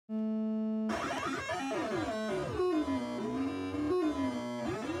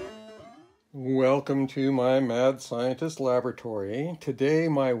Welcome to my Mad Scientist laboratory. Today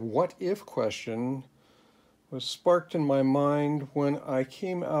my what if question was sparked in my mind when I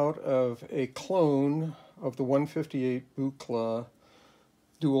came out of a clone of the 158 Buchla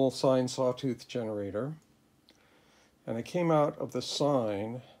dual sine sawtooth generator. And I came out of the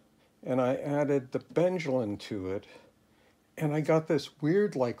sine and I added the pendulum to it, and I got this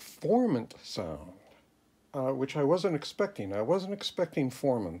weird like formant sound, which I wasn't expecting. I wasn't expecting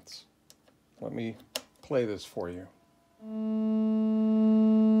formants. Let me play this for you.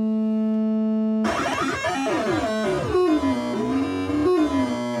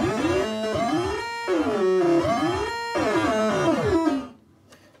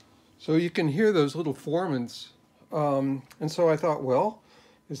 So you can hear those little formants. And so I thought, well,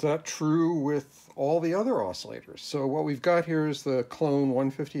 is that true with all the other oscillators? So what we've got here is the clone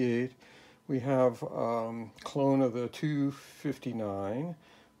 158. We have clone of the 259.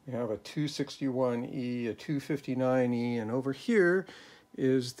 We have a 261E, a 259E, and over here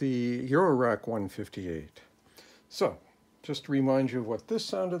is the Eurorack 158. So, just to remind you of what this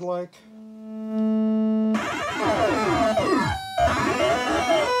sounded like.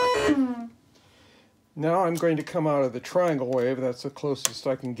 Now I'm going to come out of the triangle wave. That's the closest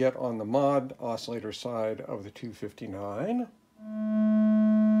I can get on the mod oscillator side of the 259.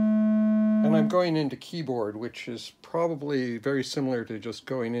 And I'm going into keyboard, which is probably very similar to just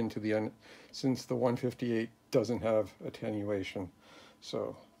going into the, since the 158 doesn't have attenuation.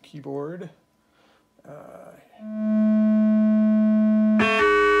 So keyboard.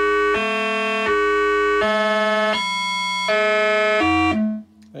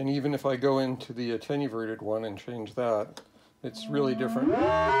 And even if I go into the attenuated one and change that, it's really different.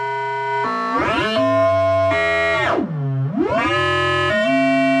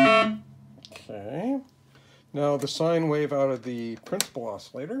 Okay, now the sine wave out of the principal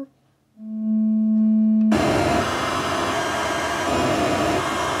oscillator.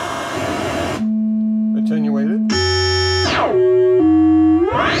 Attenuated.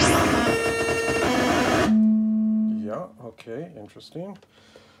 Yeah, okay, interesting.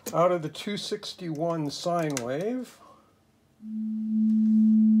 Out of the 261 sine wave.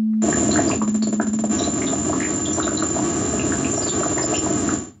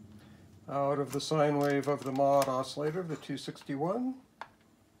 Out of the sine wave of the mod oscillator, the 261.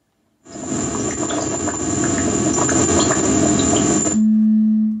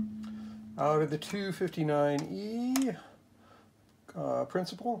 Out of the 259E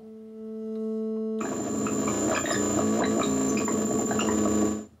principal.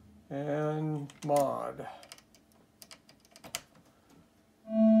 And mod.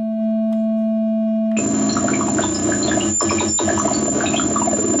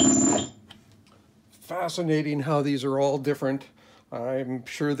 Fascinating how these are all different. I'm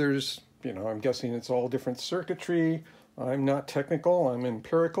sure there's, I'm guessing it's all different circuitry. I'm not technical, I'm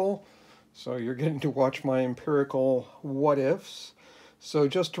empirical. So you're getting to watch my empirical what ifs. So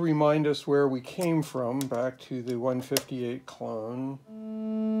just to remind us where we came from, back to the 158 clone.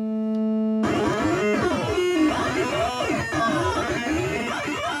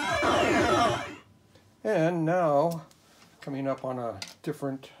 And now, coming up on a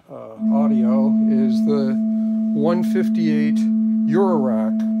different audio, is the 158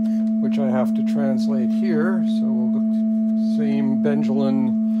 Eurorack, which I have to translate here. So we'll go same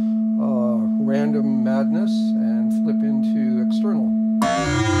Benjamin random madness and flip into external.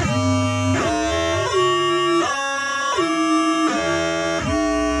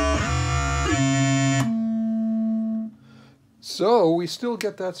 So we still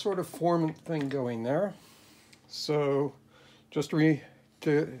get that sort of formant thing going there. So just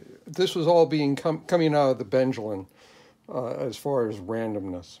this was all being coming out of the Benjamin as far as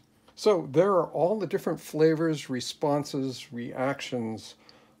randomness. So there are all the different flavors, responses, reactions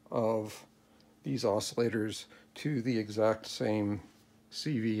of these oscillators to the exact same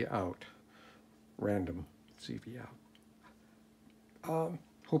CV out, random CV out.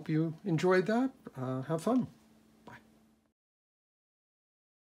 Hope you enjoyed that. Have fun.